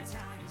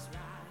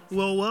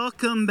Well,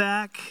 welcome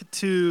back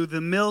to the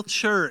Mill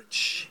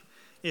Church.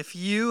 If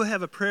you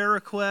have a prayer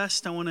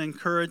request, I want to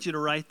encourage you to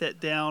write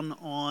that down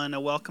on a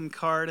welcome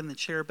card in the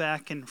chair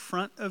back in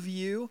front of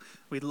you.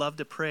 We'd love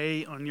to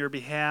pray on your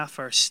behalf.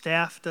 Our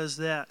staff does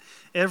that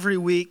every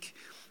week,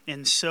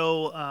 and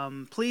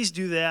so please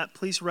do that.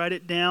 Please write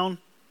it down.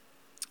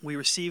 We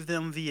receive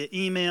them via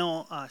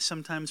email.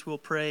 Sometimes we'll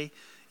pray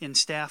in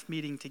staff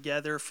meeting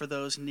together for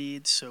those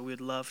needs, so we'd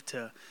love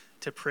to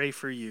pray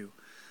for you.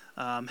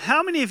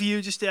 How many of you,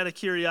 just out of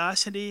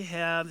curiosity,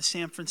 have the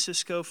San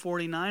Francisco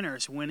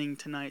 49ers winning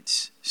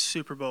tonight's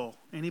Super Bowl?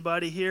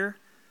 Anybody here?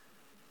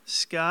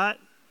 Scott?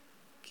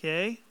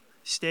 Okay.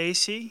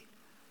 Stacy?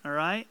 All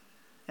right.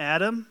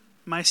 Adam?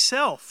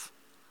 Myself.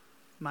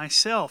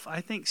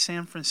 I think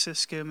San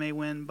Francisco may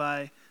win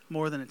by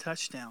more than a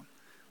touchdown,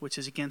 which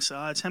is against the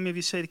odds. How many of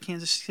you say the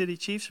Kansas City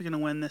Chiefs are going to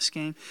win this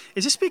game?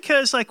 Is this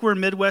because we're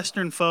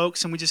Midwestern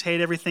folks and we just hate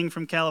everything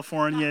from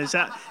California? Is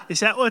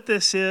that what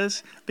this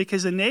is?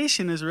 Because the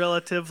nation is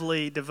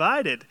relatively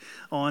divided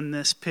on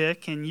this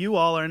pick, and you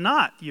all are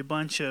not. You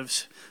bunch of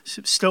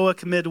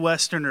stoic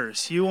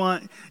Midwesterners. You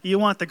want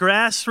the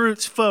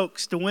grassroots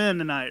folks to win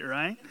tonight,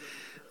 right?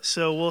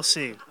 So we'll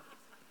see.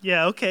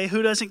 Yeah, okay,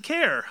 who doesn't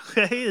care?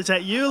 Okay, is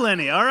that you,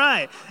 Lenny? All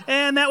right,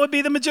 and that would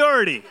be the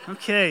majority.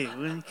 Okay,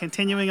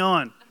 continuing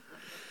on.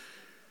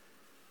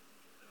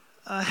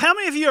 How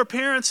many of you are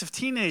parents of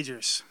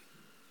teenagers?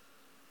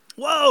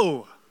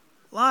 Whoa,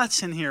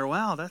 lots in here.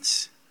 Wow,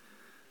 that's,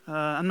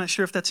 I'm not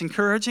sure if that's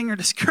encouraging or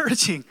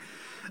discouraging.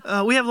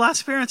 We have lots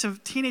of parents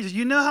of teenagers.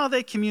 You know how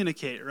they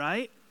communicate,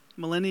 right?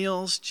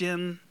 Millennials,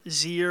 Gen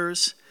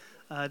Zers,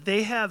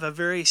 they have a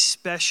very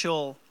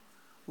special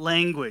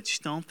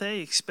language, don't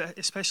they?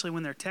 Especially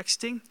when they're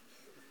texting.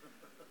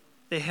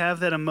 They have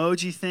that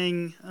emoji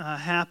thing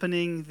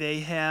happening.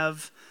 They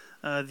have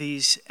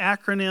these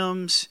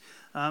acronyms.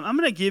 I'm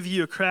going to give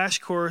you a crash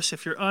course,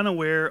 if you're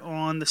unaware,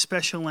 on the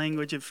special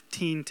language of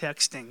teen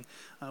texting.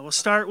 We'll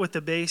start with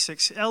the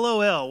basics.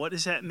 LOL, what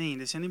does that mean?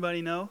 Does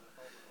anybody know?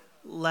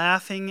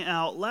 Laughing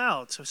out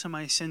loud. So if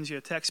somebody sends you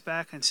a text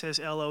back and says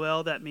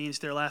LOL, that means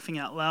they're laughing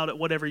out loud at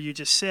whatever you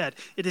just said.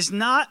 It does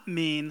not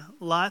mean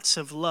lots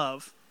of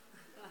love.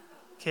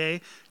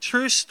 Okay,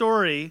 true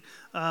story,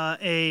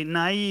 a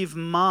naive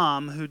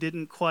mom who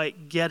didn't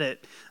quite get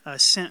it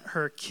sent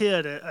her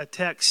kid a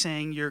text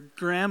saying, "Your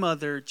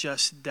grandmother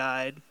just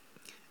died,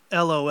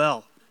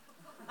 LOL."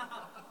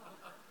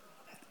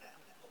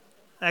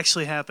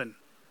 Actually happened.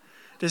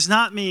 Does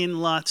not mean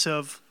lots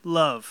of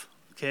love,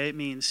 okay? It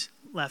means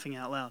laughing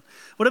out loud.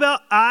 What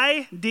about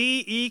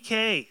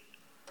IDEK?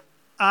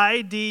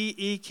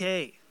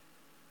 IDEK.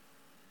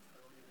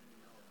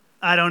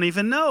 I don't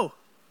even know.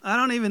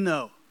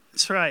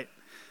 That's right.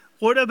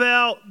 What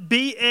about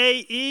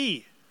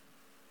BAE?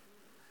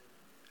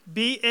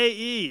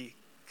 BAE,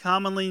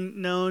 commonly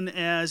known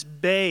as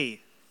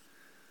bae.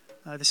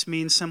 This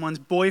means someone's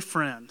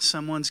boyfriend,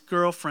 someone's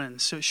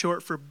girlfriend, so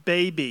short for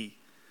baby.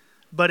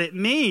 But it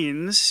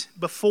means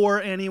before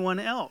anyone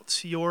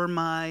else. You're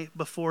my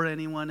before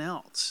anyone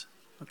else.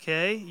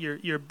 Okay?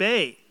 You're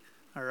bae.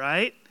 All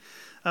right?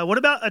 What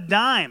about a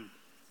dime?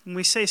 When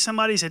we say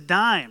somebody's a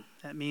dime,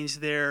 that means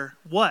they're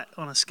what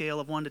on a scale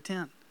of 1 to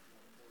 10?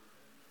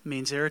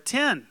 Means they're a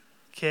 10,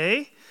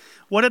 okay?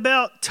 What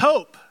about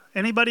taupe?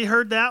 Anybody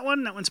heard that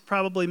one? That one's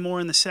probably more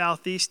in the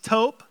southeast.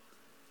 Taupe.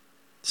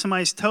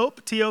 Somebody's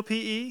taupe,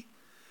 T-O-P-E.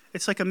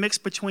 It's like a mix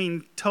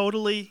between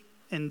totally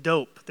and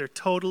dope. They're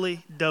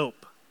totally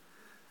dope.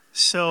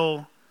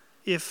 So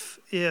if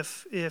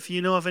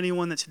you know of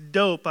anyone that's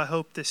dope, I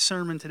hope this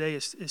sermon today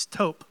is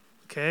taupe,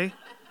 okay?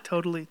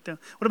 Totally dope.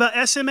 What about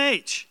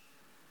SMH?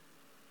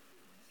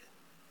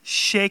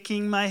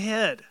 Shaking my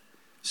head.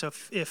 So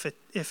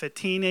if a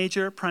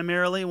teenager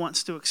primarily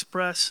wants to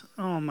express,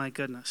 oh my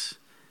goodness,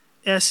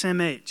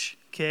 SMH,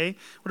 okay?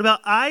 What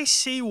about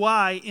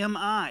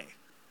ICYMI?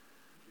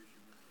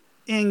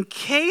 In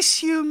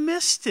case you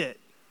missed it,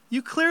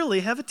 you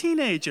clearly have a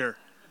teenager,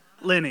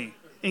 Lenny.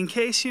 In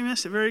case you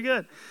missed it, very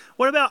good.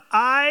 What about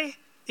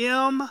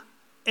IMHO?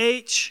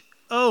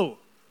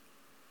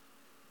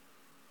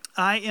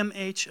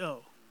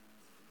 IMHO.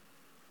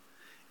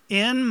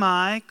 In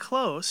my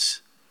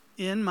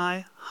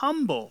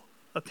humble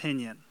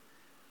opinion.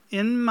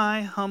 In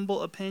my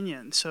humble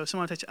opinion. So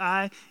someone will touch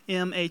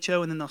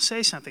IMHO and then they'll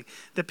say something.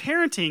 The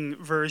parenting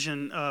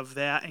version of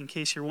that, in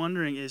case you're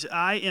wondering, is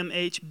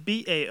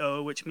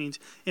IMHBAO, which means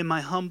in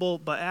my humble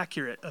but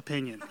accurate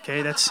opinion.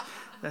 Okay, that's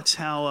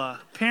how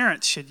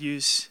parents should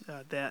use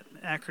that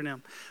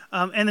acronym.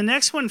 And the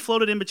next one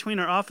floated in between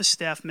our office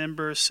staff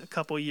members a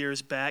couple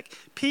years back.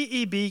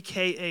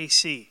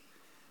 PEBKAC.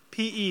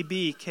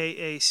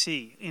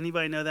 PEBKAC.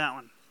 Anybody know that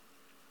one?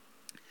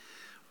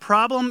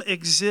 Problem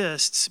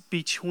exists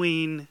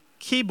between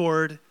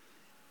keyboard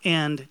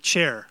and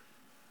chair,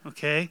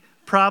 okay?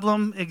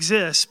 Problem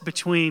exists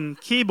between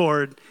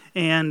keyboard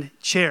and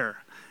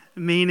chair,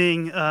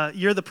 meaning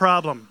you're the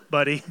problem,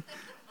 buddy.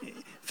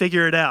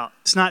 Figure it out.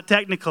 It's not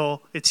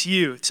technical, it's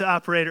you. It's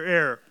operator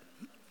error.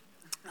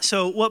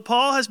 So what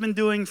Paul has been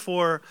doing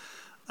for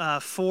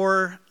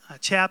 4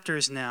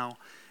 chapters now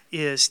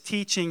is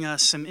teaching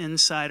us some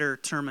insider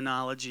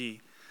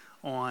terminology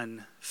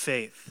on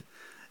faith.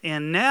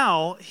 And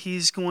now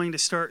he's going to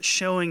start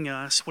showing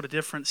us what a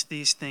difference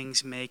these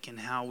things make in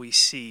how we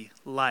see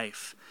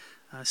life.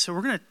 So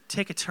we're going to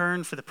take a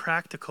turn for the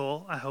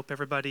practical. I hope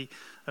everybody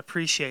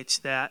appreciates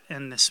that.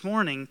 And this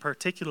morning,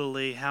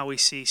 particularly how we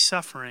see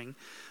suffering.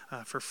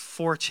 For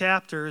 4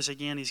 chapters,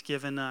 again, he's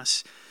given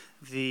us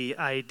the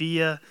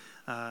idea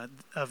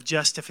of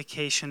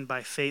justification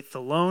by faith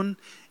alone.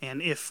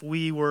 And if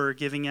we were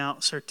giving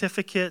out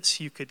certificates,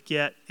 you could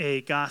get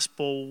a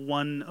Gospel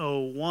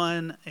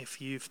 101.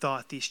 If you've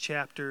thought these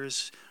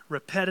chapters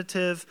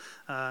repetitive,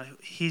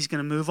 he's going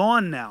to move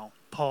on now,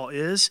 Paul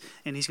is,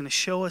 and he's going to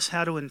show us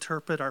how to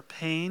interpret our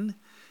pain,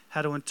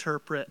 how to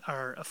interpret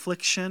our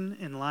affliction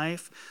in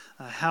life,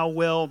 how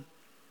well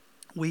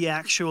we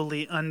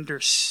actually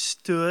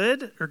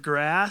understood or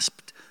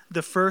grasped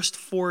the first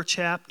 4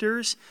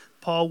 chapters.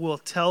 Paul will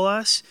tell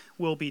us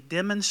will be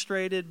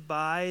demonstrated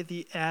by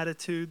the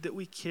attitude that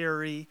we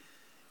carry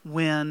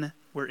when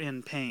we're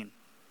in pain,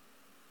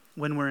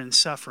 when we're in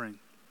suffering.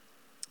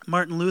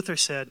 Martin Luther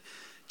said,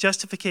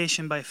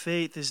 justification by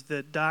faith is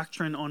the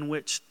doctrine on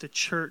which the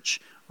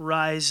church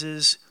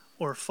rises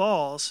or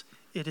falls.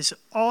 It is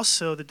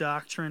also the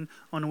doctrine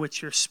on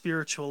which your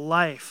spiritual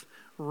life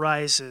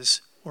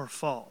rises or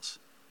falls.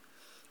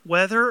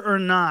 Whether or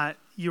not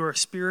you are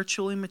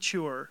spiritually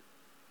mature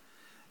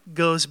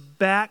goes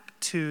back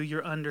to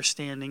your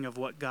understanding of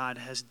what God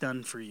has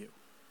done for you.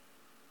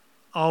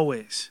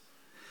 Always.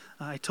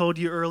 I told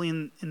you early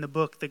in the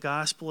book, the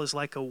gospel is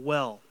like a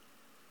well.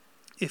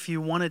 If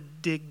you want to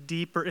dig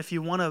deeper, if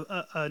you want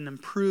an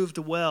improved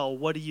well,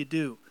 what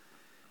do?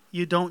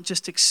 You don't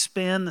just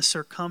expand the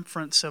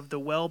circumference of the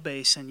well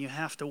basin. You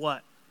have to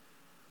what?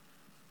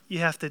 You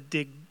have to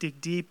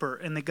dig deeper.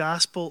 And the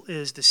gospel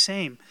is the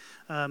same.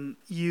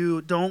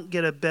 You don't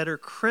get a better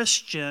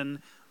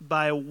Christian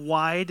by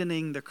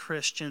widening the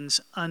Christian's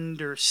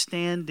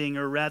understanding,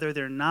 or rather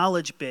their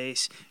knowledge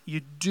base. You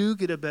do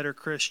get a better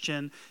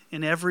Christian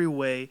in every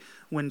way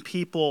when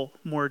people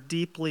more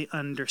deeply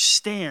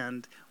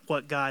understand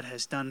what God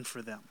has done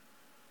for them.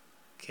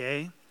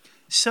 Okay?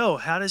 So,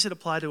 how does it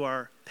apply to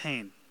our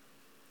pain?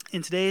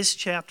 In today's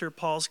chapter,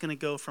 Paul's going to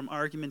go from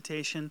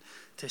argumentation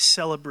to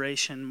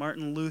celebration.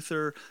 Martin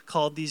Luther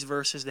called these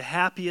verses the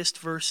happiest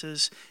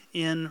verses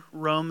in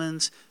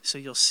Romans. So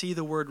you'll see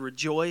the word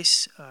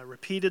rejoice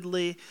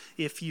repeatedly.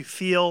 If you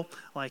feel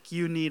like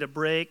you need a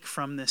break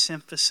from this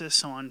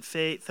emphasis on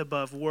faith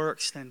above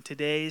works, then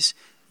today's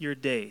your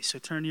day. So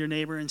turn to your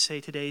neighbor and say,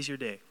 today's your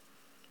day.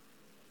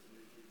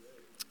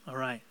 All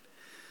right.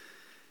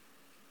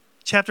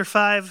 Chapter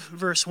 5,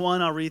 verse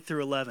 1, I'll read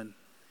through 11.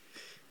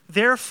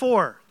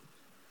 Therefore,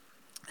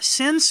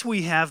 since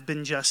we have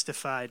been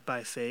justified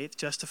by faith,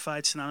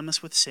 justified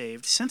synonymous with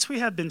saved, since we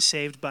have been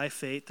saved by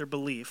faith or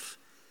belief,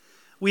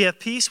 we have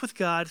peace with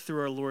God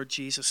through our Lord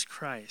Jesus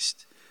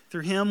Christ.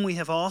 Through him we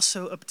have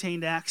also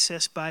obtained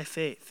access by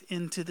faith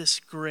into this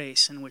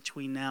grace in which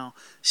we now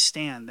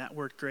stand. That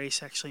word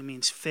grace actually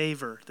means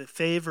favor, the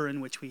favor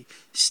in which we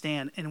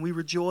stand. And we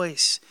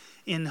rejoice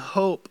in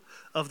hope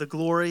of the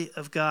glory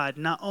of God.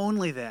 Not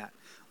only that,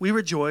 we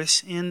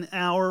rejoice in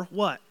our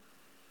what?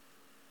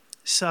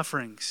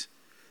 Sufferings.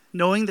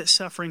 Knowing that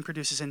suffering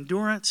produces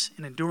endurance,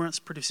 and endurance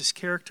produces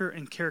character,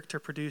 and character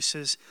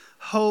produces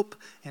hope,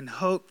 and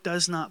hope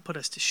does not put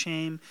us to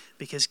shame,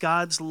 because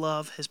God's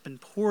love has been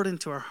poured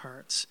into our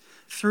hearts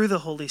through the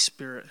Holy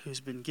Spirit who's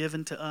been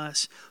given to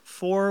us.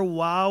 For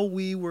while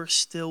we were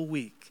still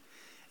weak,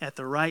 at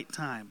the right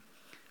time,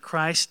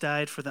 Christ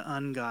died for the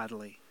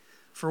ungodly.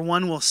 For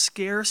one will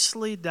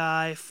scarcely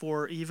die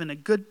for even a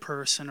good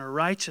person or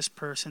righteous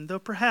person, though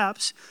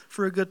perhaps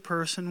for a good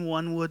person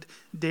one would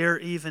dare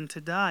even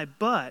to die.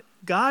 But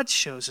God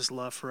shows his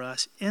love for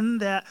us in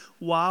that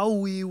while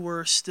we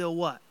were still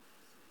what?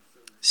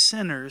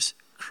 Sinners,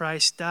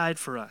 Christ died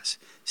for us.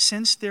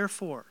 Since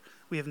therefore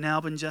we have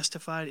now been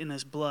justified in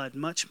his blood,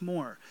 much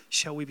more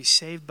shall we be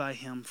saved by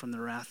him from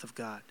the wrath of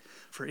God.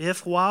 For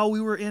if while we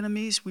were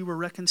enemies, we were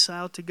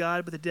reconciled to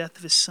God by the death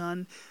of his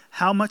Son,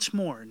 how much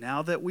more,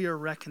 now that we are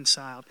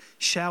reconciled,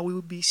 shall we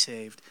be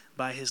saved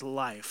by his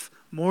life?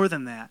 More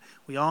than that,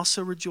 we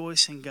also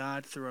rejoice in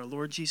God through our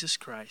Lord Jesus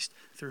Christ,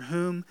 through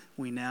whom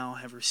we now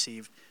have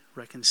received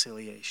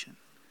reconciliation.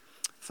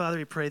 Father,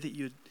 we pray that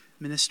you'd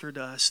minister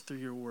to us through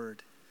your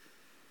word.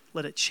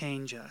 Let it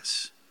change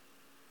us.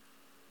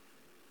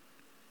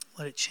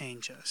 Let it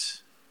change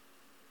us.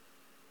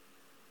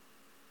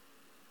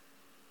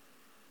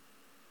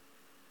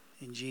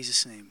 In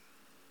Jesus' name,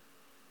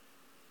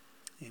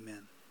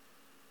 amen.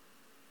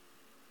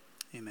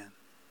 Amen.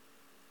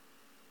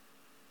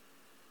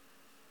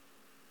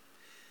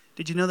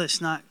 Did you know that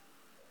it's not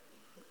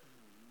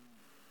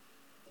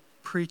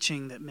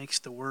preaching that makes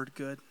the word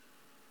good?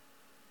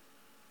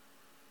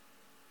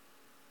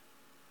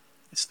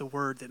 It's the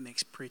word that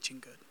makes preaching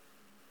good.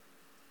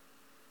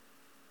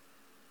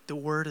 The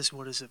word is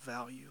what is of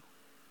value.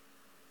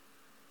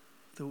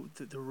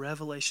 The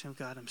revelation of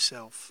God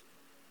himself.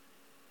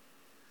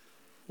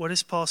 What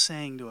is Paul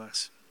saying to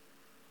us?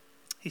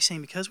 He's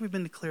saying because we've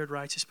been declared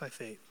righteous by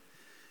faith,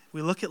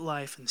 we look at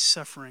life and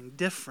suffering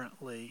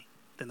differently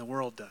than the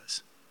world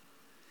does.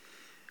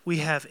 We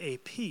have a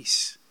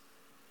peace.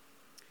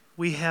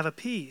 We have a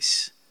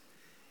peace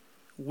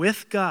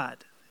with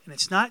God. And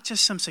it's not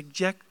just some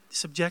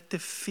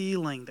subjective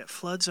feeling that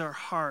floods our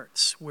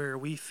hearts where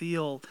we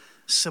feel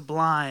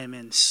sublime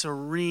and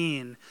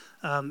serene.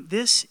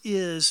 This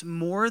is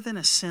more than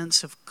a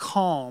sense of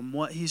calm,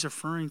 what he's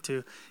referring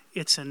to.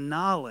 It's a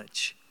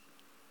knowledge.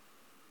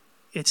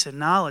 It's a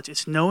knowledge.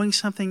 It's knowing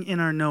something in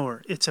our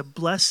knower. It's a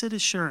blessed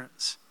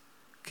assurance.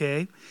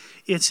 Okay?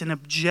 It's an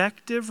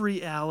objective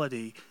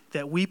reality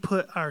that we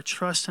put our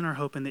trust and our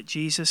hope in, that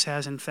Jesus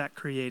has in fact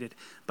created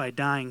by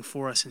dying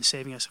for us and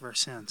saving us of our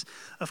sins.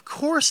 Of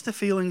course the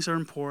feelings are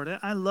important.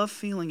 I love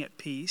feeling at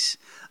peace.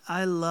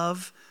 I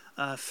love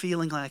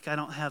feeling like I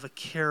don't have a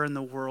care in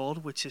the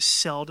world, which is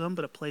seldom,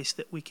 but a place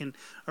that we can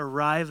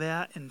arrive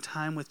at in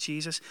time with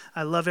Jesus.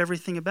 I love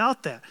everything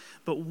about that.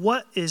 But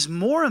what is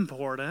more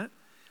important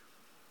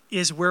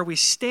is where we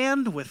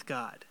stand with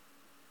God.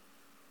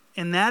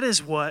 And that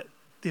is what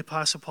the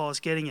Apostle Paul is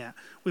getting at.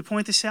 We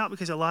point this out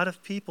because a lot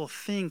of people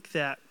think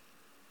that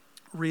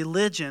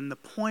religion, the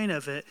point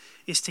of it,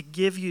 is to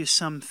give you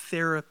some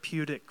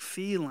therapeutic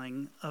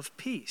feeling of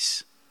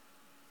peace.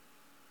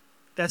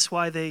 That's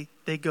why they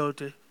go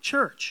to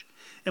church.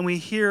 And we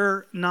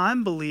hear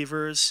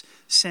non-believers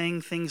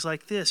saying things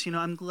like this,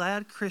 I'm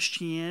glad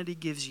Christianity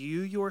gives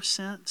you your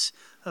sense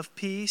of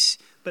peace,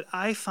 but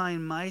I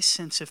find my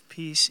sense of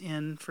peace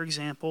in, for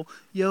example,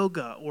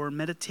 yoga or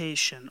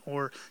meditation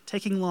or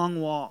taking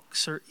long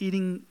walks or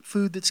eating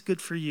food that's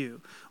good for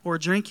you or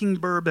drinking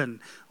bourbon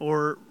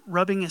or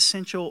rubbing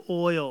essential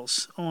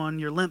oils on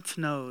your lymph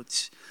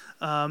nodes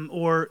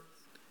or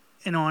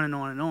and on and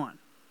on and on.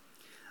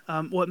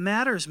 What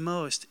matters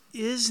most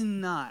is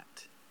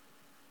not,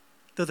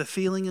 though the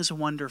feeling is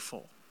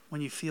wonderful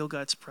when you feel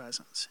God's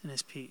presence and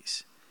his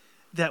peace,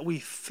 that we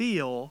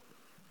feel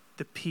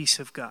the peace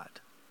of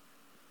God.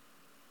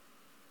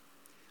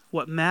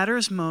 What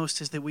matters most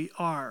is that we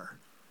are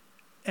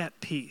at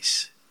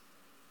peace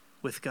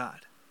with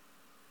God.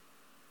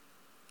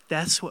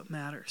 That's what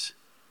matters.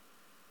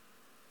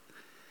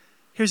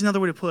 Here's another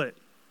way to put it.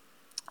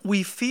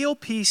 We feel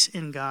peace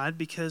in God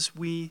because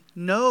we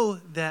know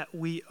that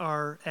we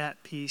are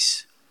at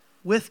peace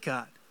with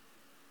God.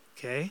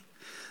 Okay?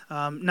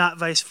 Not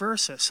vice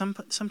versa.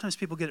 Sometimes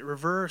people get it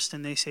reversed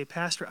and they say,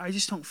 Pastor, I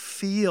just don't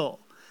feel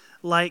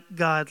like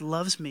God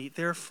loves me,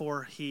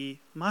 therefore he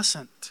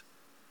mustn't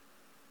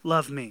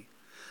love me.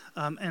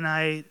 And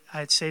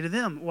I'd say to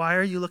them, why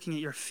are you looking at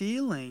your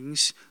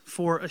feelings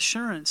for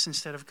assurance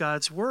instead of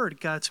God's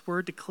word? God's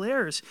word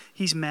declares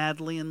he's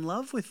madly in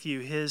love with you.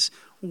 His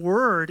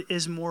word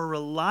is more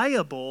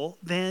reliable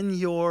than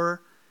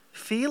your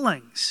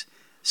feelings.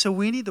 So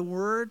we need the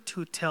word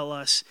to tell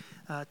us,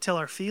 tell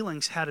our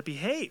feelings how to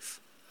behave.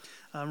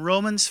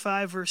 Romans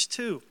 5 verse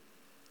 2.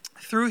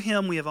 Through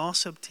him we have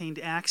also obtained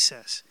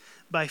access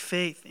by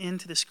faith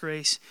into this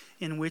grace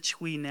in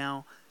which we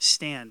now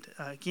stand.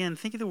 Again,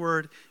 think of the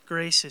word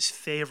grace as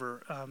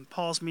favor.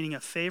 Paul's meaning a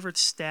favored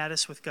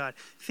status with God.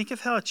 Think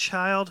of how a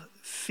child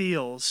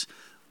feels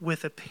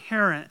with a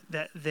parent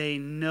that they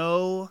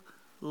know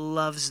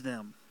loves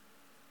them.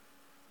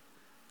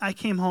 I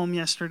came home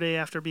yesterday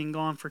after being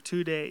gone for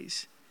 2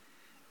 days,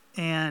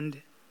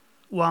 and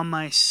while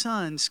my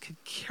sons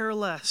could care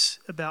less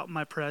about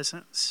my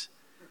presence,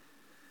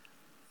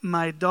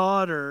 my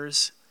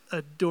daughters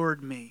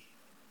adored me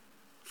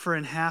for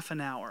half an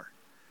hour.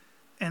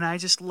 And I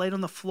just laid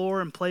on the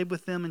floor and played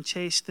with them and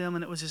chased them,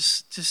 and it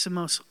was just the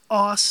most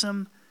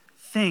awesome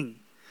thing.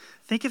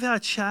 Think of how a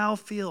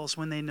child feels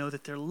when they know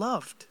that they're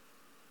loved,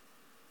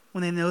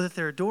 when they know that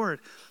they're adored.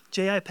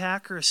 J.I.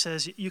 Packer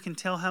says you can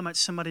tell how much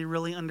somebody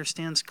really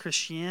understands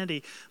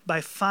Christianity by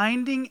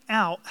finding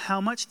out how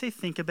much they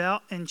think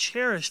about and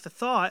cherish the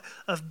thought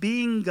of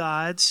being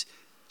God's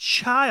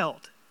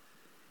child.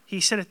 He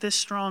said it this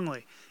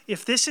strongly.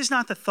 If this is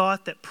not the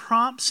thought that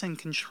prompts and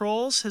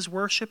controls his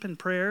worship and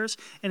prayers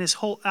and his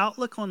whole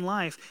outlook on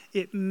life,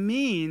 it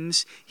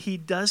means he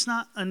does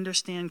not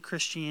understand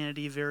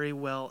Christianity very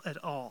well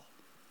at all.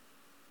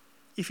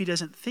 If he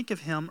doesn't think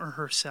of him or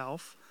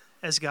herself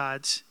as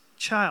God's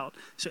child.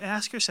 So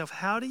ask yourself,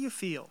 how do you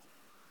feel?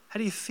 How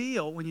do you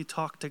feel when you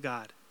talk to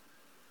God?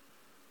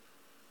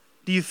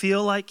 Do you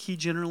feel like he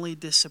generally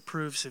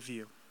disapproves of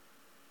you?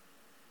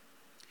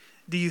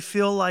 Do you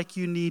feel like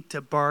you need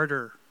to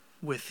barter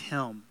with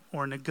him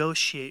or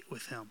negotiate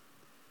with him?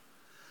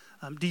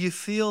 Do you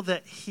feel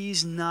that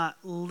he's not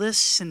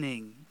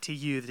listening to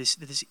you,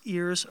 that his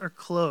ears are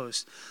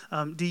closed?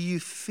 Do you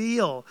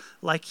feel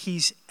like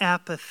he's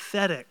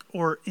apathetic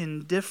or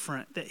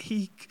indifferent, that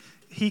he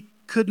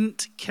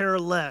couldn't care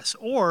less?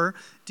 Or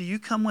do you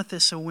come with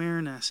this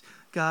awareness,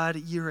 God,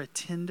 you're a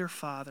tender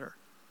father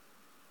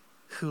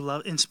who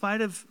loves, in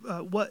spite of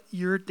what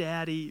your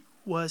daddy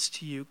was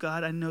to you,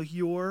 God, I know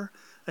you're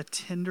a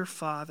tender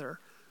father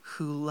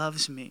who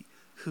loves me,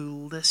 who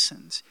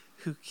listens,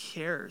 who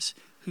cares,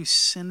 who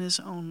sent his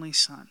only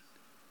son.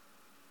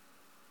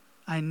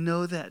 I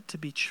know that to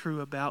be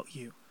true about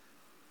you.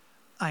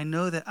 I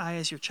know that I,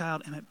 as your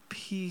child, am at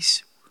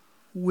peace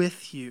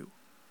with you.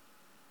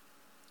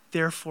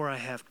 Therefore, I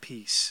have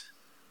peace.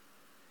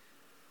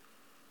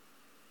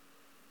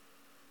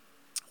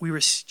 We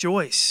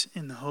rejoice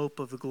in the hope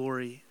of the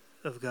glory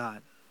of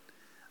God.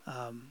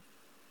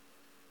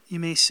 You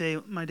may say,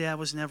 my dad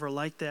was never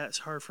like that. It's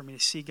hard for me to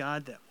see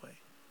God that way.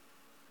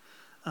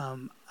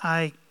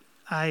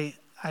 I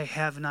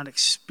have not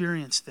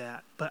experienced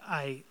that, but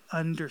I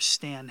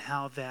understand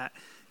how that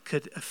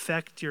could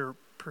affect your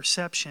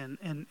perception.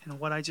 And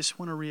what I just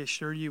want to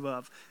reassure you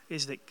of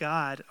is that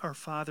God, our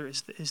Father,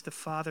 is the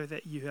Father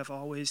that you have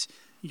always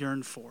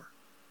yearned for.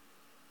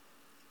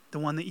 The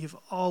one that you've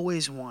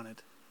always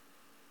wanted.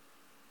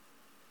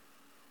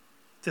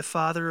 The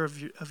Father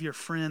of your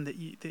friend that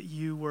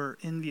you were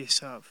envious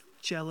of,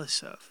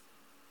 jealous of.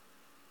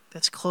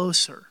 That's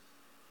closer.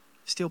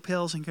 Still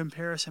pales in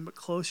comparison, but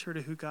closer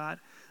to who God,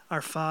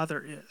 our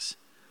Father, is.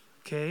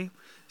 Okay?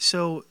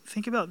 So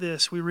think about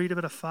this. We read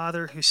about a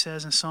father who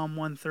says in Psalm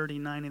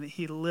 139 that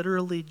he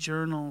literally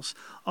journals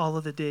all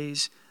of the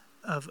days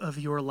of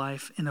your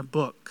life in a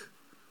book.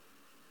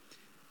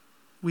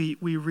 We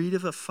read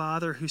of a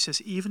father who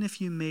says, even if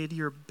you made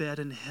your bed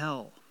in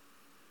hell,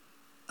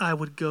 I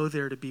would go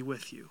there to be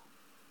with you.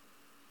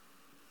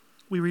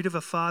 We read of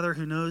a father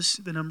who knows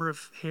the number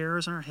of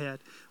hairs on our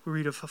head. We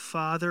read of a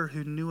father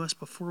who knew us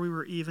before we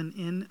were even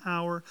in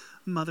our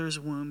mother's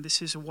womb.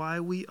 This is why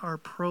we are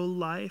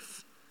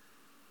pro-life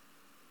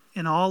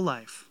in all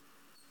life.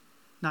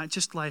 Not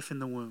just life in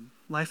the womb.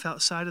 Life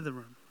outside of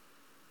the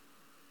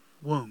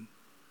womb.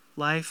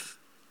 Life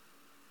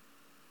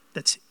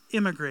that's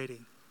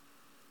immigrating.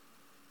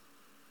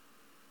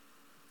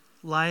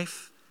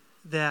 Life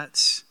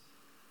that's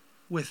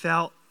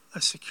without a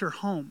secure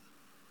home,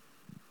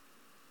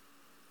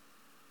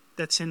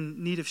 that's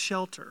in need of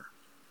shelter.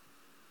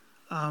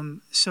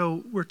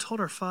 So we're told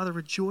our Father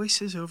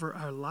rejoices over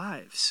our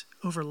lives,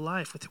 over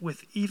life,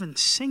 with even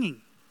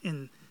singing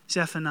in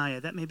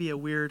Zephaniah. That may be a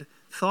weird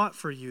thought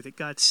for you, that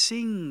God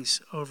sings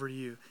over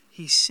you.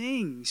 He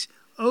sings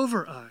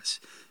over us.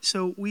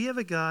 So we have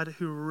a God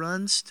who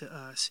runs to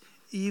us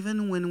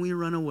even when we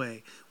run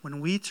away.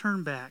 When we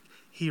turn back,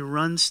 He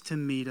runs to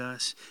meet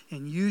us,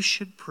 and you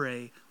should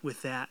pray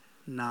with that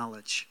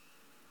knowledge.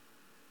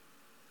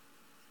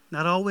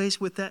 Not always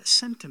with that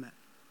sentiment,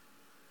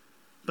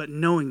 but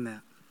knowing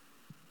that.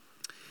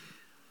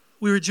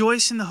 We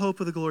rejoice in the hope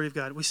of the glory of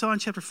God. We saw in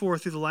chapter 4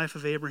 through the life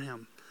of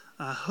Abraham.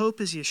 Hope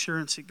is the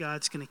assurance that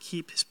God's going to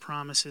keep His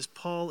promises.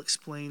 Paul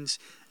explains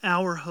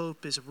our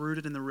hope is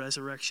rooted in the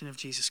resurrection of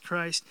Jesus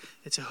Christ.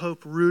 It's a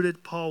hope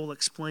rooted, Paul will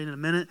explain in a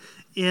minute,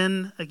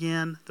 in,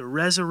 again, the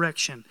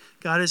resurrection.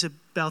 God is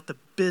about the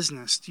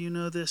business, do you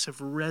know this,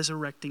 of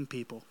resurrecting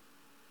people.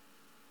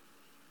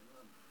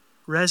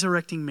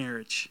 Resurrecting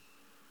marriage.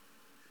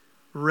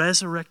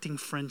 Resurrecting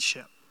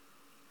friendship.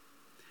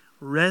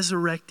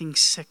 Resurrecting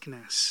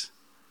sickness.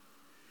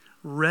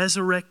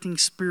 Resurrecting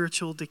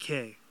spiritual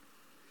decay.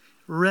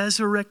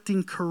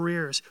 Resurrecting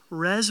careers,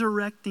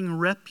 resurrecting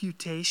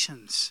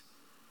reputations,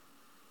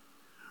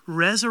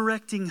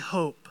 resurrecting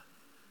hope.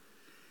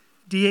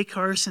 D.A.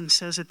 Carson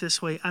says it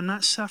this way, I'm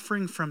not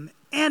suffering from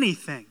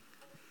anything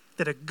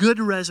that a good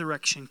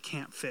resurrection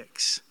can't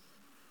fix.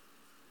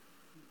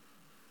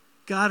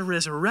 God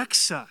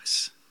resurrects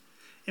us.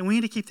 And we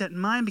need to keep that in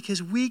mind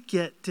because we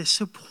get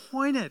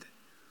disappointed.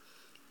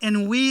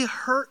 And we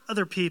hurt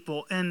other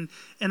people, and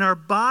our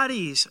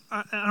bodies,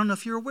 I don't know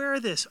if you're aware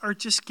of this, are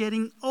just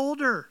getting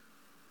older.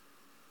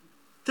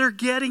 They're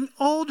getting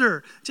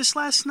older. Just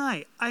last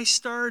night, I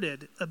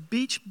started a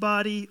beach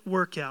body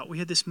workout. We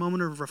had this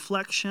moment of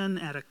reflection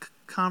at a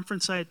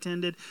conference I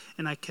attended,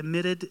 and I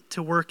committed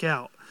to work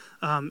out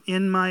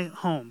in my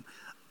home.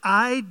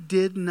 I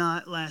did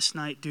not last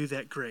night do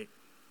that great.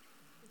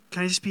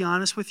 Can I just be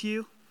honest with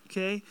you?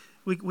 Okay?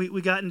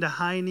 We got into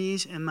high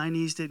knees, and my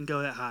knees didn't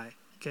go that high.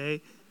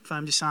 Okay? If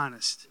I'm just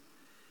honest.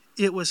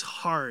 It was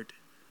hard.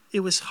 It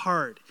was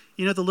hard.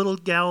 You know the little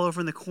gal over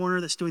in the corner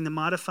that's doing the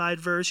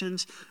modified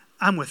versions?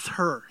 I'm with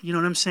her. You know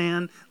what I'm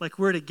saying? Like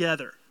we're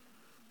together.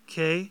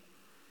 Okay?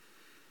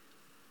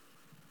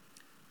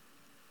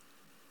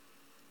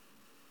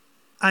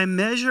 I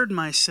measured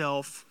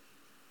myself,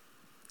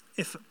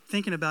 if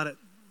thinking about it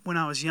when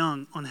I was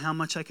young, on how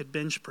much I could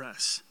bench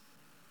press.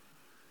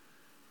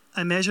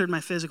 I measured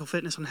my physical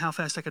fitness on how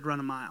fast I could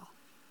run a mile.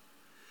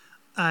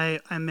 I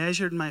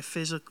measured my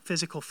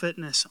physical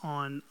fitness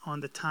on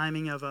the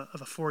timing of a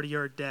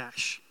 40-yard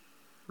dash,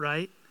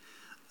 right?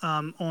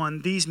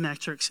 On these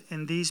metrics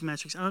and these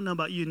metrics. I don't know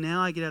about you.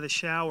 Now I get out of the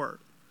shower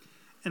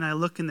and I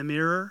look in the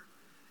mirror,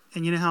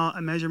 and you know how I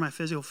measure my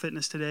physical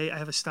fitness today? I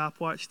have a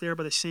stopwatch there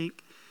by the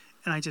sink,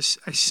 and I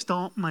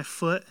stomp my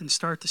foot and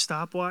start the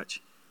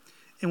stopwatch.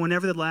 And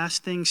whenever the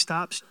last thing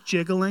stops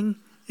jiggling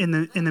in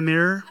the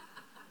mirror,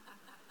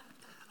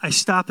 I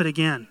stop it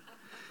again.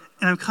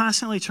 And I'm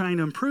constantly trying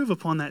to improve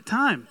upon that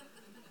time,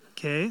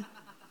 okay?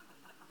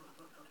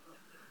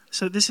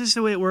 So this is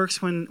the way it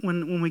works when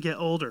we get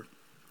older.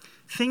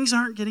 Things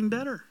aren't getting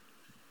better.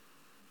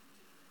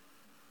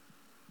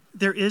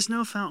 There is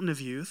no fountain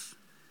of youth.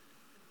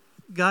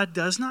 God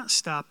does not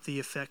stop the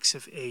effects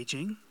of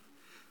aging.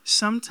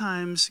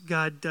 Sometimes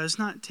God does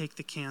not take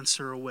the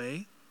cancer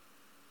away.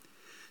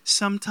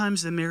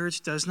 Sometimes the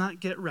marriage does not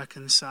get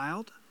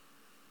reconciled.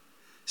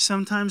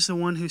 Sometimes the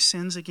one who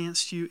sins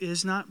against you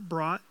is not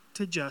brought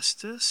to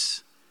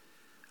justice.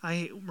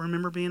 I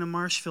remember being in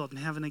Marshfield and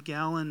having a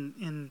gal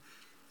in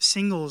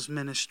singles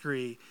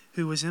ministry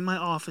who was in my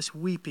office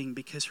weeping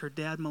because her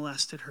dad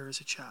molested her as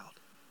a child.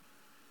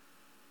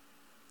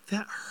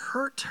 That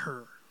hurt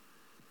her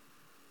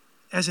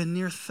as a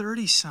near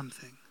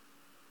 30-something.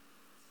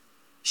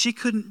 She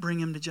couldn't bring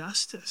him to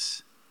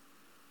justice.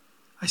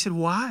 I said,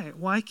 why?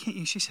 Why can't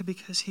you? She said,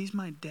 because he's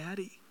my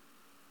daddy.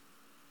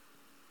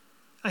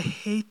 I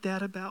hate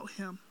that about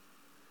him.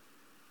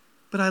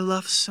 But I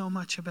love so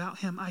much about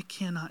him, I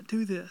cannot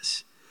do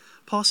this.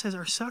 Paul says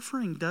our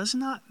suffering does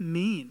not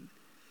mean,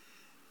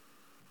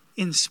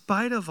 in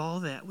spite of all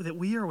that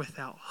we are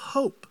without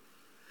hope.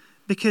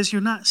 Because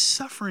you're not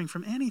suffering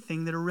from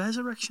anything that a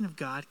resurrection of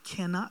God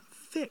cannot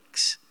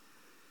fix.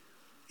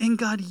 And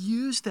God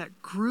used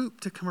that group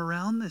to come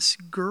around this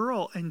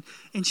girl, and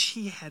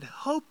she had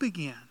hope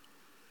again.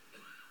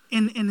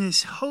 And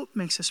his hope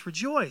makes us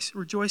rejoice.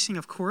 Rejoicing,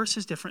 of course,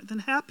 is different than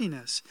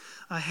happiness.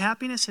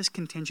 Happiness is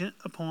contingent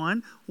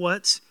upon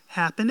what's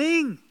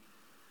happening.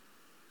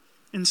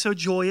 And so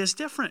joy is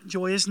different.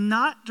 Joy is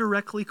not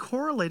directly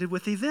correlated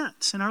with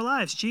events in our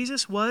lives.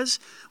 Jesus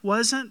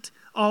wasn't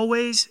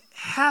always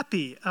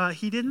happy.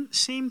 He didn't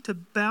seem to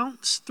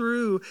bounce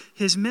through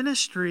his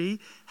ministry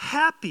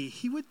happy.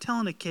 He would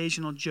tell an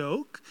occasional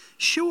joke,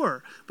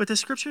 sure, but the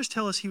scriptures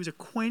tell us he was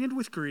acquainted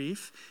with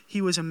grief.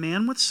 He was a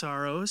man with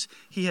sorrows.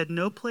 He had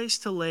no place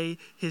to lay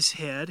his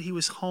head. He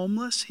was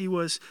homeless. He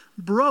was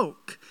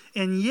broke.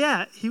 And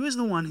yet, he was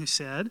the one who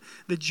said,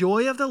 the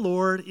joy of the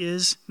Lord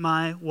is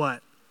my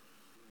what?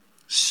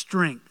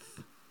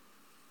 Strength.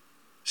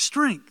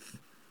 Strength.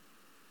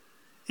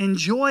 And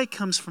joy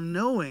comes from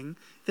knowing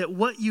that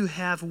what you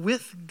have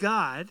with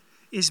God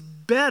is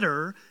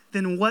better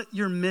than what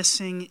you're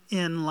missing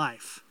in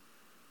life.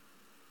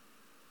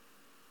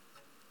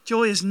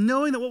 Joy is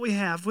knowing that what we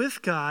have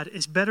with God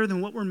is better than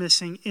what we're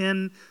missing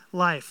in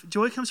life.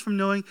 Joy comes from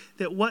knowing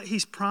that what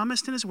he's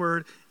promised in his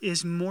word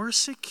is more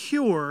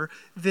secure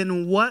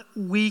than what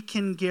we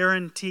can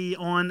guarantee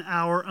on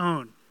our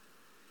own.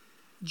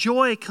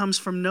 Joy comes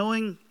from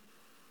knowing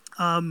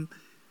that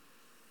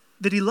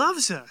he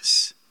loves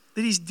us,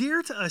 that he's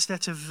dear to us.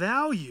 That's a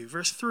value.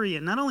 Verse 3,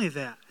 and not only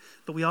that,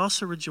 but we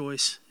also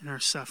rejoice in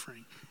our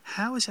suffering.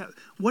 How is that?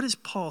 What is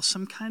Paul,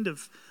 some kind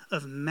of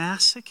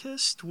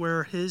masochist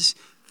where his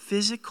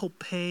physical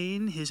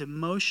pain, his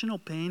emotional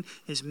pain,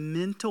 his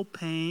mental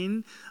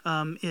pain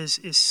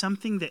is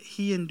something that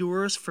he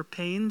endures for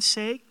pain's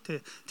sake,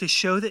 to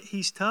show that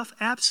he's tough?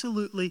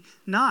 Absolutely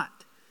not.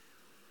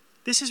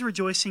 This is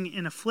rejoicing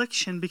in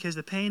affliction because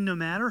the pain, no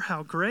matter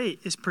how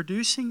great, is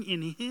producing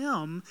in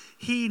him,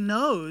 he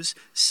knows,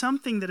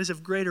 something that is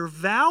of greater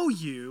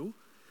value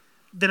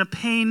than a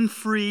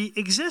pain-free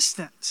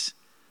existence.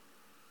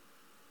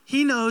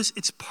 He knows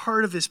it's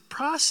part of his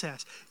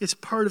process. It's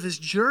part of his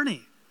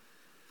journey.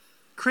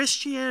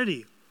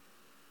 Christianity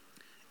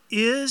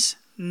is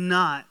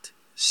not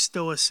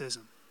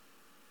stoicism.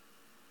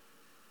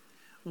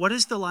 What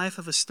is the life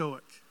of a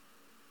Stoic?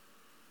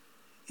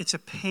 It's a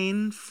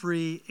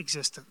pain-free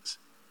existence.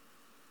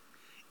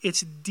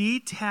 It's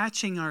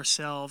detaching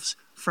ourselves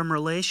from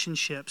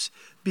relationships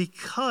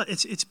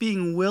because it's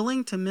being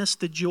willing to miss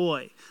the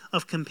joy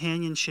of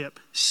companionship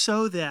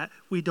so that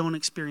we don't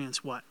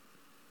experience what?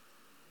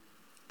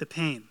 The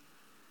pain.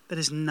 That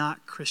is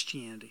not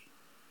Christianity.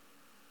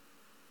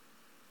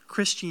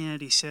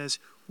 Christianity says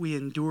we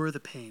endure the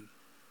pain.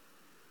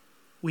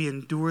 We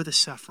endure the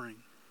suffering.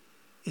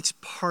 It's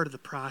part of the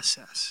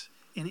process.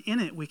 And in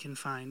it we can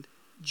find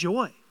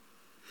joy.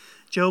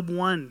 Job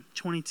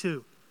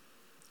 1:22.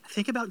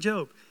 Think about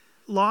Job.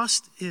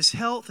 Lost his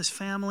health, his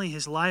family,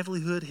 his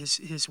livelihood,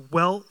 his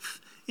wealth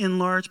in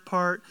large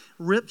part,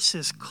 rips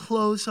his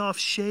clothes off,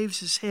 shaves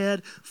his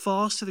head,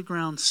 falls to the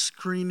ground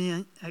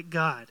screaming at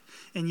God.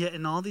 And yet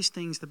in all these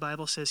things, the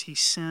Bible says he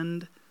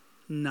sinned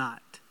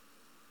not.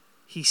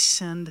 He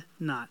sinned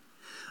not.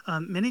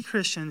 Many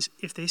Christians,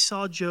 if they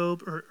saw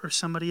Job or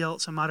somebody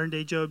else, a modern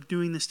day Job,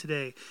 doing this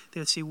today,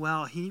 they would say,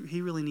 wow,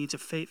 he really needs a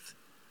faith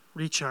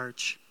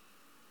recharge.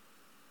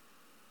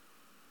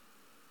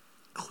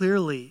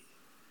 Clearly,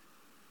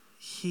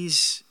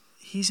 he's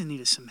in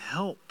need of some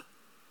help.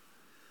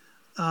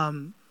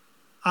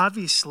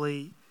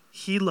 Obviously,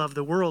 he loved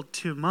the world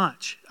too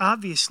much.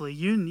 Obviously,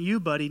 you,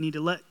 buddy, need to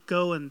let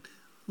go and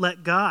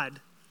let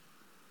God.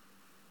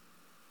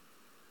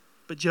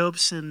 But Job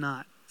sinned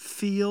not.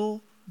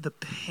 Feel the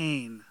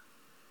pain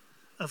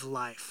of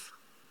life.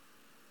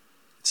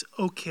 It's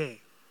okay.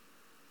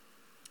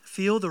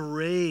 Feel the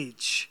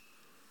rage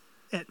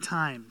at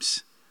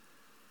times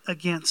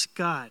against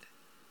God.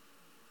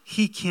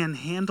 He can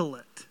handle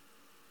it.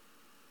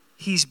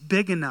 He's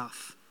big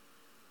enough.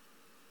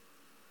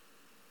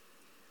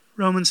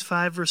 Romans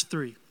 5 verse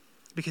 3,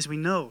 because we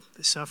know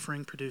that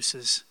suffering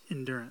produces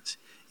endurance.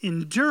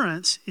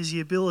 Endurance is the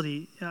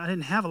ability, I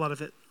didn't have a lot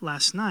of it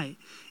last night,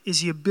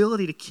 is the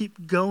ability to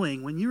keep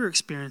going when you're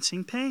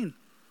experiencing pain.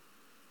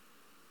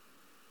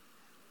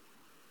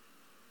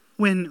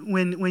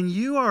 When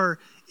you are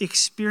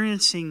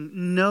experiencing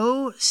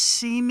no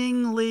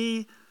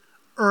seemingly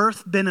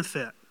earth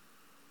benefit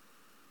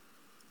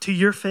to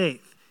your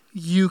faith,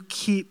 you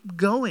keep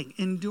going.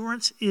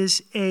 Endurance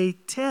is a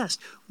test.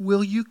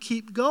 Will you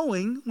keep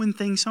going when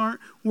things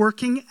aren't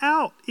working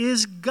out?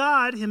 Is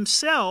God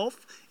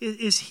himself,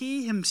 is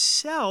he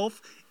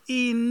himself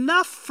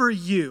enough for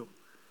you?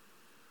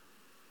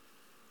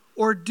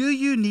 Or do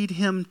you need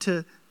him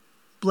to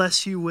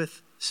bless you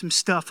with some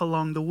stuff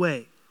along the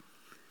way?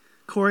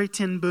 Corrie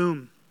ten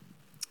Boom,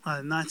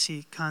 a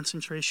Nazi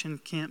concentration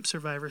camp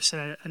survivor,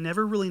 said, I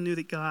never really knew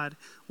that God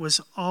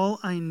was all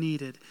I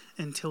needed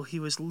until he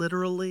was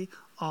literally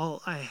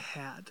all I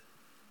had.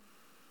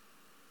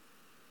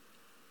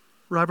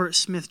 Robert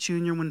Smith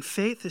Jr., when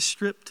faith is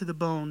stripped to the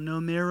bone,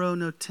 no marrow,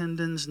 no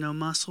tendons, no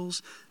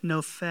muscles,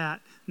 no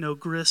fat, no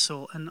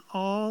gristle, and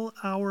all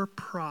our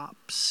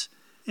props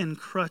and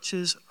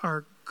crutches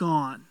are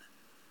gone.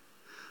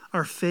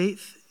 Our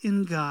faith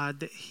in God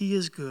that he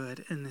is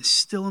good and is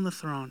still on the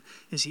throne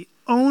is the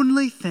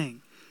only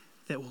thing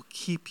that will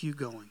keep you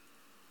going.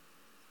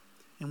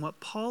 And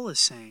what Paul is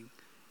saying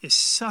is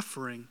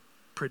suffering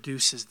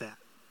produces that.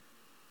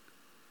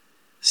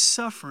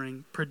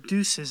 Suffering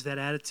produces that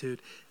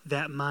attitude,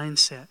 that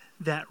mindset,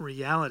 that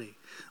reality.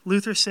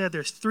 Luther said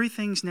there's 3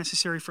 things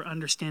necessary for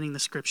understanding the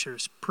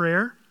scriptures: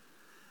 prayer,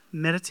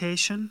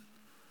 meditation,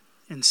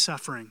 and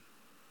suffering.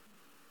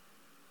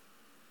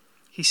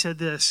 He said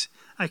this,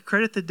 I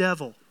credit the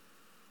devil,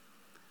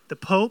 the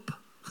Pope,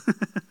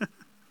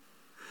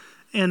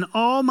 and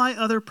all my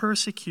other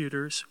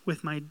persecutors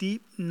with my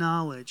deep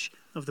knowledge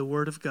of the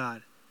Word of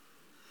God.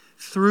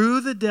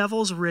 Through the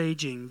devil's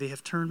raging, they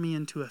have turned me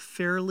into a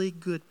fairly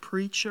good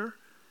preacher,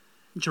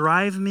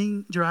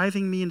 driving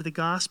me into the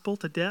gospel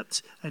to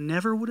depths I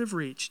never would have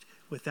reached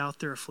without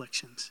their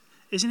afflictions.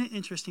 Isn't it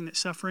interesting that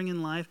suffering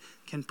in life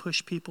can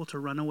push people to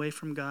run away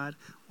from God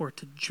or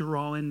to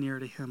draw in near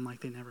to him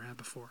like they never have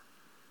before?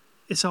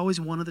 It's always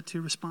one of the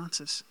 2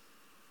 responses.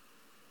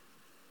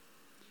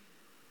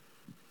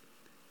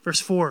 Verse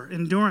 4,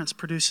 endurance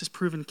produces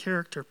proven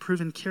character.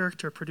 Proven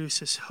character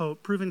produces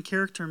hope. Proven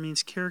character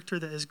means character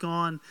that has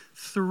gone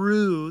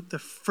through the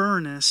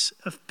furnace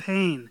of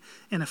pain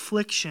and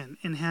affliction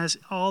and has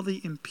all the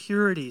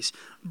impurities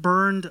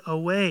burned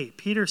away.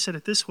 Peter said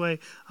it this way,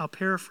 I'll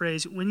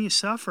paraphrase, when you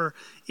suffer,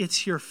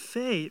 it's your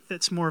faith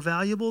that's more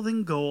valuable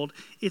than gold.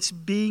 It's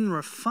being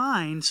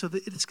refined so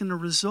that it's going to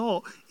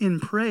result in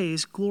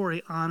praise,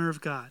 glory, honor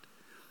of God.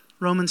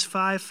 Romans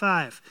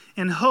 5:5,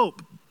 and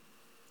hope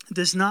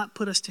does not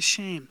put us to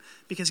shame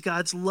because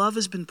God's love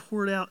has been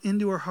poured out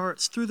into our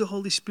hearts through the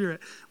Holy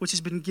Spirit, which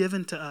has been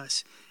given to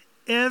us.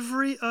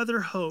 Every other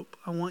hope,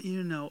 I want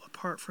you to know,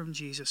 apart from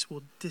Jesus,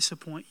 will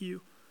disappoint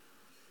you.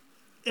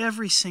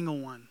 Every single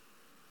one.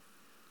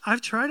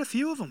 I've tried a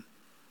few of them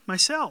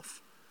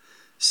myself.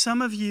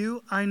 Some of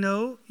you, I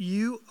know,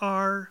 you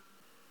are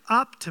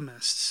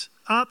optimists.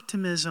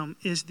 Optimism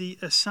is the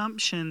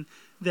assumption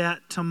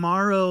that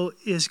tomorrow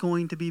is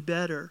going to be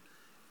better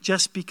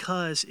just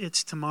because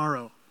it's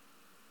tomorrow.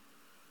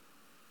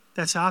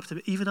 That's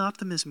even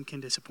optimism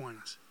can disappoint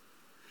us.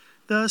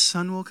 The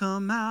sun will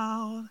come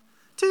out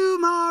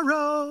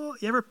tomorrow.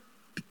 You ever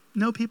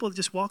know people that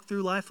just walk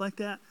through life like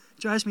that?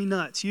 It drives me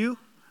nuts. You?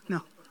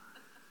 No.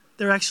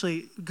 They're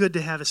actually good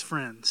to have as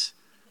friends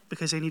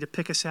because they need to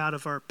pick us out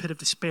of our pit of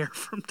despair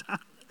from time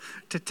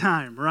to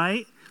time,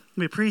 right?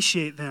 We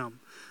appreciate them.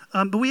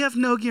 But we have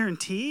no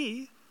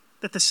guarantee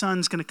that the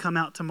sun's going to come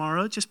out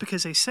tomorrow just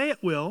because they say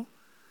it will.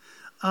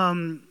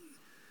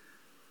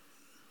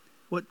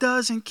 What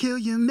doesn't kill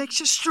you makes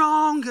you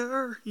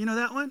stronger. You know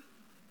that one?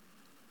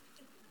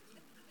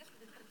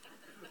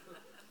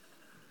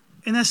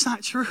 And that's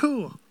not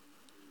true.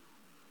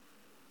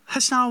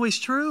 That's not always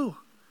true.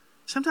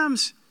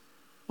 Sometimes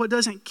what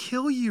doesn't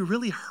kill you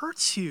really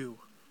hurts you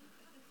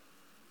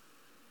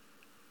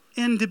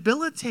and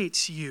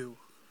debilitates you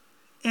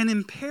and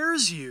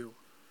impairs you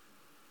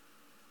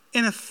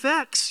and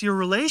affects your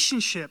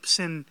relationships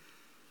and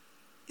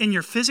in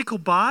your physical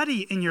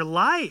body, in your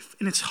life,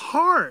 and it's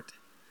hard.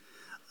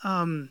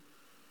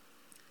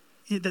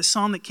 That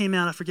song that came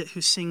out, I forget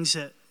who sings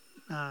it.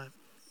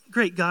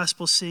 Great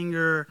gospel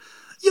singer.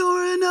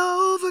 You're an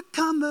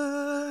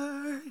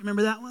overcomer.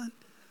 Remember that one?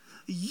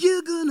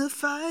 You're gonna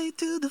fight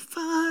to the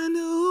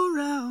final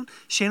round.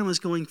 Shannon was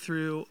going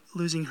through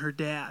losing her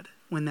dad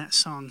when that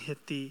song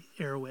hit the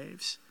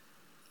airwaves.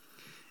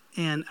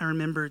 And I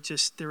remember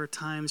there were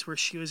times where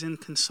she was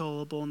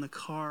inconsolable in the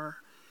car,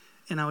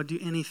 and I would do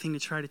anything to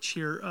try to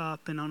cheer her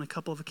up. And on a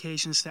couple of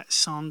occasions, that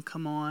song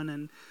come on,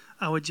 and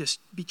I would just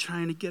be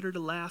trying to get her to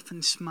laugh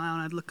and smile.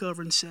 And I'd look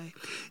over and say,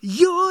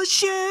 "You're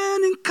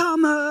Shannon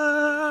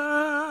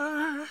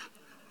Comer,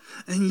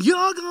 and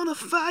you're gonna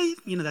fight."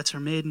 You know, that's her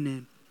maiden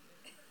name.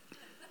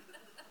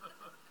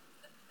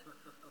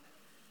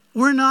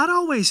 We're not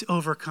always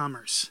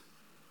overcomers.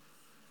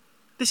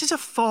 This is a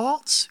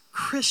false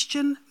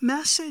Christian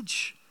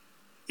message,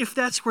 if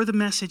that's where the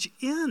message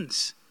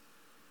ends.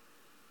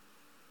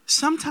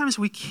 Sometimes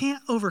we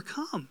can't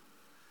overcome.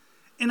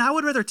 And I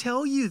would rather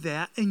tell you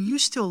that and you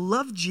still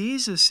love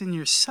Jesus in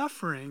your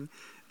suffering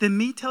than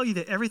me tell you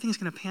that everything's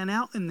going to pan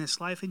out in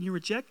this life and you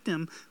reject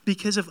him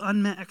because of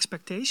unmet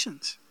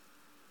expectations.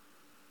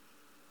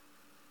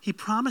 He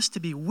promised to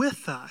be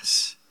with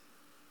us.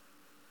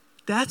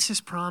 That's his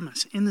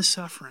promise in the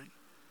suffering.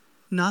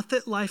 Not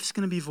that life's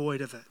going to be void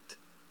of it.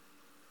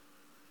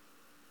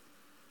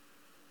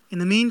 In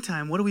the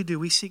meantime, what do?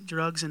 We seek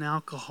drugs and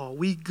alcohol.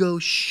 We go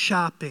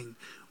shopping.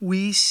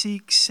 We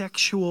seek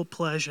sexual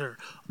pleasure.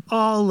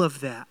 All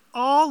of that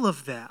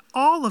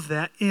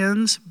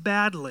ends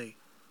badly.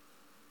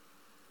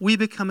 We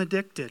become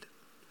addicted.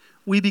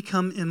 We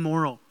become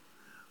immoral.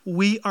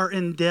 We are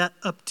in debt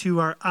up to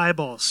our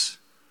eyeballs.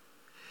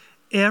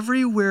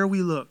 Everywhere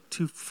we look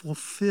to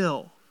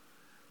fulfill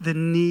the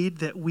need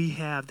that we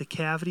have, the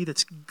cavity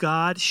that's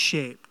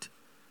God-shaped,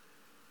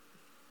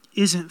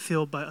 isn't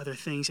filled by other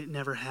things. It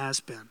never has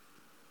been.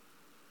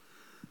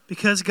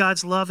 Because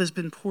God's love has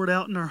been poured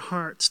out in our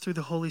hearts through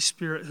the Holy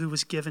Spirit who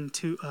was given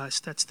to us.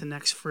 That's the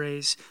next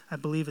phrase. I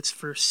believe it's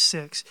verse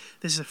 6.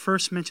 This is the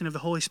first mention of the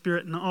Holy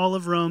Spirit in all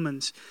of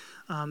Romans.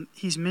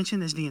 He's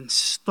mentioned as the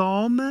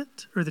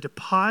installment or the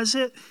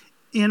deposit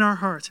in our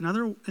hearts. In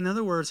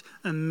other words,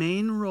 a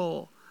main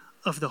role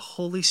of the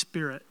Holy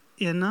Spirit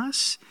in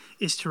us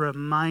is to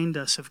remind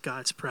us of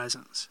God's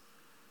presence,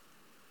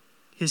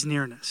 his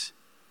nearness.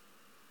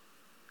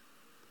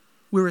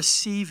 We're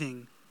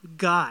receiving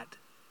God,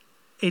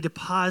 a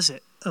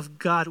deposit of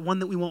God, one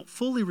that we won't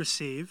fully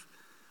receive,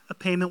 a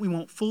payment we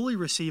won't fully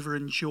receive or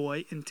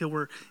enjoy until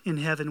we're in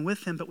heaven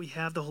with him, but we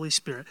have the Holy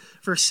Spirit.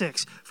 Verse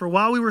 6, for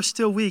while we were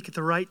still weak at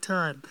the right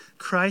time,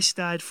 Christ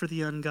died for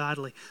the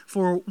ungodly.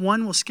 For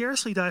one will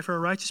scarcely die for a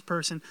righteous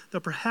person, though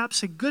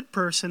perhaps a good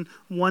person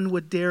one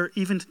would dare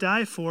even to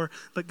die for,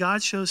 but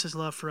God shows his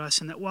love for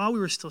us, and that while we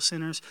were still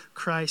sinners,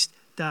 Christ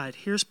died.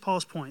 Here's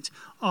Paul's points.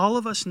 All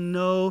of us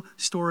know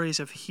stories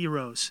of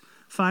heroes,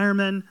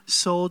 firemen,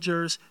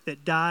 soldiers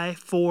that die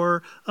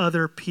for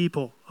other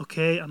people,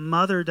 okay? A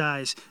mother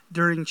dies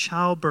during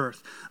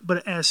childbirth.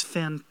 But as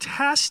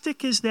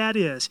fantastic as that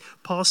is,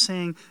 Paul's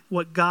saying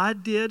what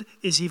God did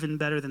is even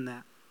better than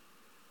that.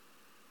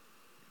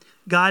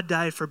 God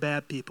died for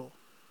bad people.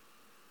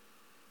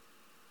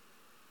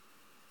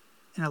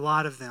 And a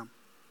lot of them.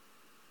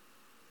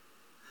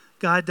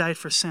 God died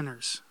for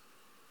sinners.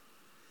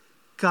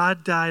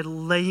 God died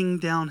laying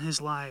down his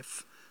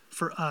life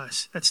for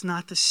us. That's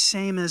not the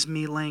same as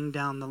me laying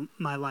down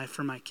my life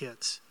for my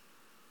kids.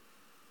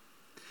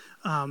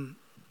 I'll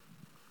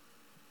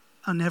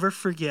never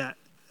forget,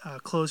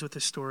 close with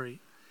this story,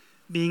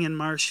 being in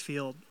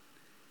Marshfield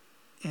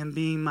and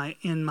being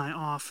in my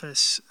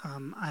office.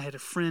 I had a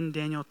friend,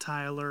 Daniel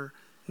Tyler,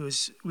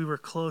 we were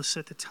close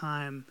at the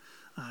time,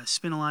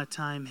 spent a lot of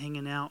time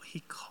hanging out. He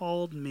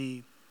called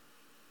me.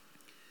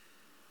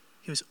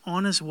 He was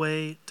on his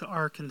way to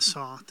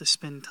Arkansas to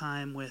spend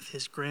time with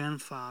his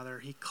grandfather.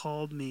 He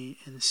called me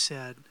and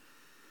said,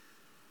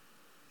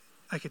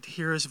 I could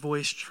hear his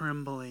voice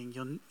trembling.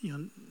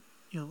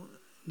 You'll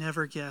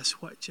never guess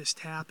what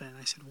just happened.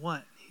 I said,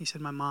 what? He said,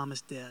 my mom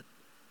is dead.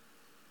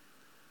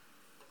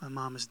 My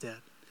mom is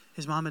dead.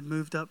 His mom had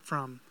moved up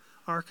from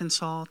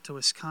Arkansas to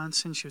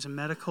Wisconsin. She was a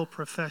medical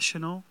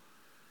professional.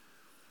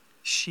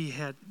 She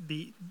had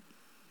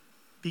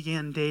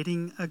began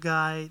dating a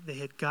guy. They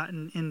had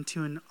gotten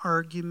into an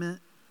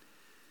argument.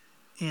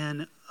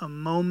 In a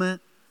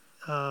moment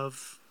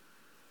of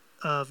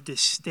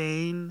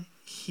disdain,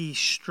 he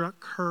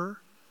struck her.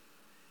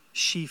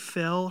 She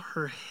fell.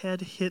 Her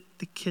head hit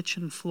the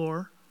kitchen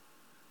floor.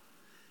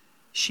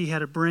 She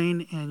had a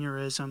brain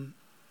aneurysm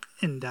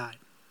and died.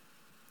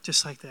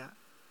 Just like that.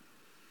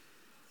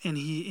 And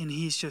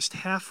he's just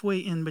halfway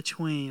in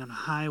between on a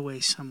highway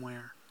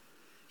somewhere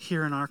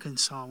here in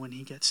Arkansas when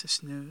he gets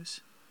this news.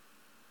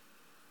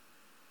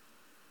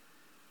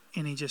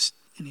 And he just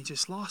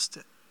lost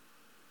it.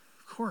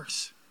 Of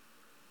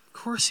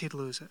course he'd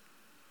lose it.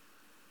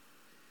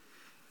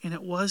 And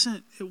it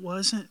wasn't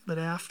but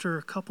after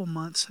a couple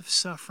months of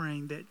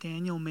suffering that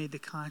Daniel made the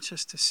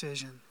conscious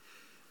decision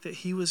that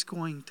he was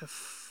going to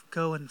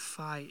go and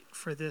fight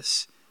for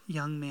this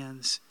young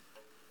man's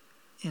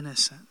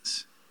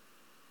innocence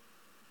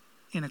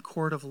in a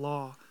court of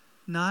law.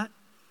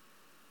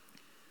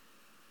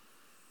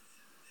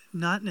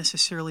 Not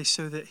necessarily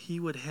so that he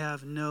would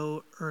have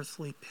no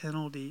earthly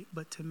penalty,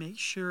 but to make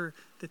sure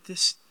that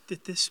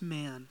this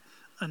man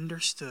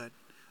understood,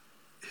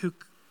 who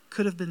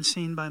could have been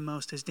seen by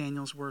most as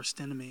Daniel's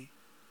worst enemy,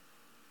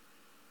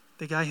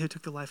 the guy who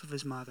took the life of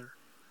his mother,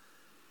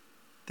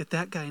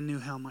 that guy knew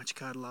how much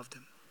God loved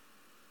him.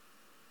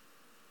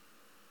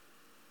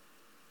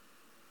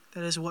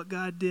 That is what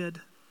God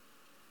did.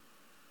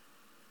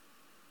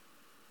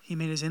 He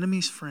made his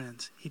enemies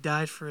friends. He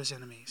died for his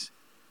enemies.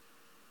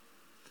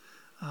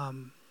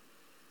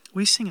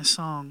 We sing a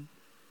song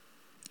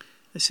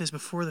that says,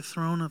 before the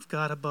throne of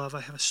God above, I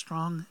have a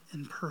strong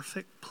and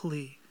perfect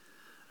plea.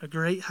 a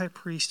great high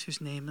priest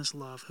whose name is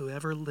love, who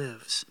ever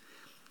lives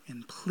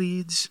and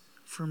pleads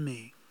for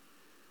me.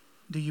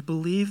 Do you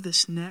believe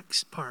this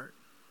next part?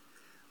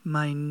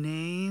 My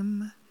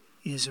name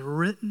is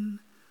written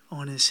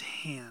on his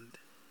hand.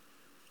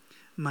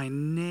 My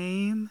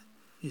name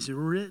is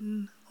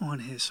written on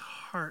his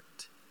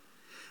heart.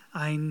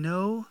 I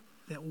know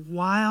that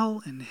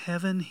while in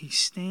heaven he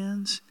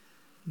stands,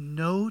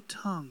 no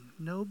tongue,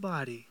 no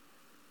body,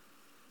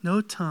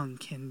 no tongue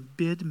can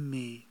bid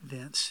me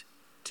thence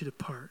to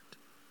depart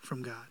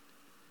from God.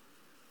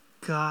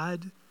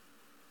 God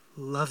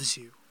loves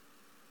you.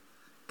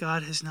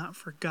 God has not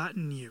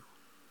forgotten you.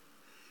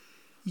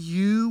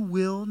 You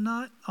will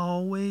not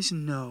always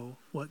know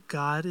what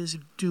God is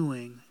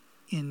doing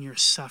in your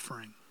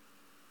suffering,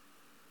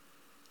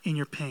 in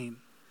your pain.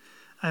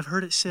 I've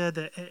heard it said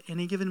that at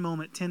any given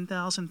moment,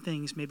 10,000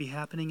 things may be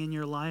happening in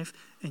your life,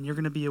 and you're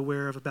going to be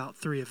aware of about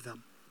 3 of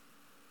them.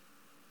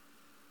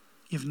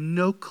 You have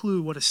no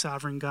clue what a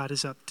sovereign God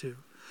is up to.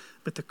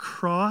 But the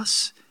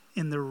cross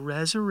and the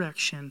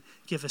resurrection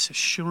give us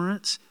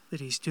assurance that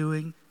he's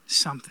doing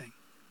something.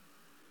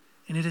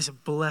 And it is a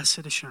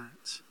blessed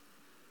assurance.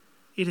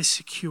 It is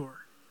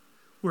secure.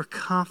 We're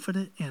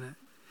confident in it.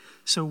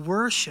 So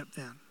worship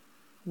then.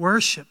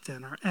 Worship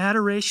then, our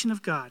adoration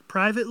of God,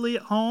 privately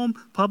at home,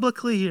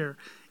 publicly here,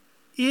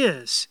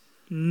 is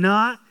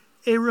not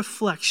a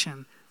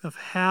reflection of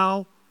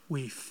how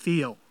we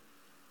feel.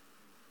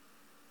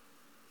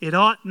 It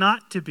ought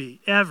not to be,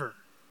 ever.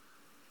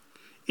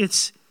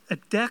 It's a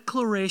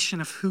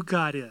declaration of who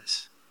God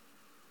is,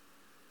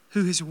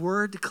 who his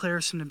word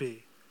declares him to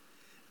be.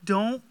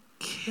 Don't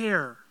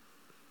care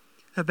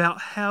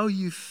about how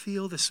you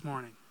feel this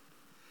morning.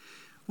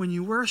 When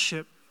you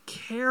worship,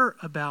 care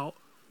about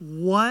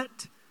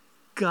what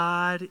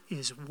God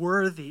is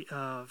worthy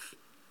of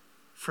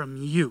from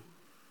you.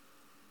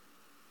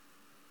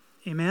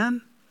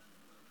 Amen?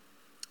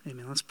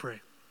 Amen. Let's pray.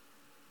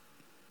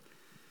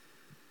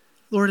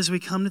 Lord, as we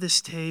come to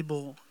this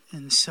table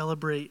and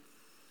celebrate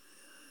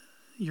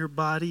your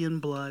body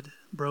and blood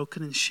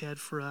broken and shed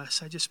for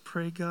us, I just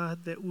pray,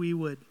 God, that we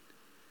would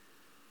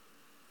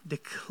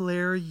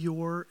declare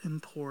your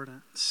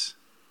importance,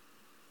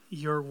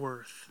 your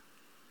worth.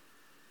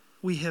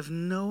 We have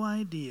no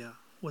idea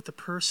what the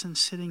person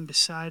sitting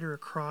beside or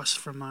across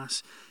from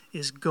us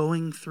is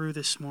going through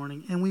this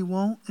morning, and we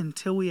won't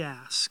until we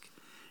ask,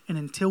 and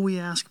until we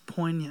ask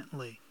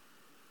poignantly.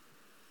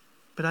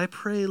 But I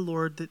pray,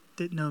 Lord,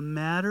 that no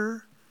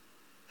matter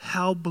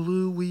how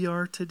blue we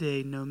are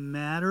today, no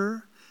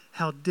matter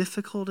how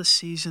difficult a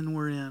season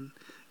we're in,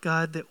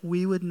 God, that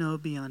we would know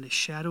beyond a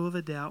shadow of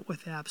a doubt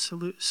with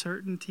absolute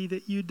certainty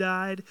that you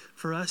died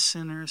for us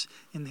sinners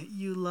and that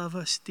you love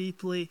us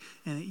deeply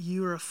and that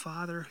you are a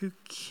Father who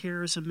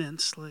cares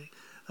immensely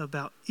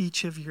about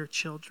each of your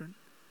children.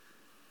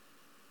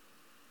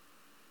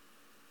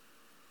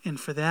 And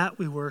for that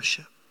we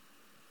worship,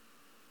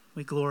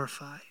 we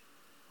glorify,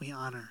 we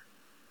honor.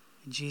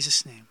 In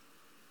Jesus' name.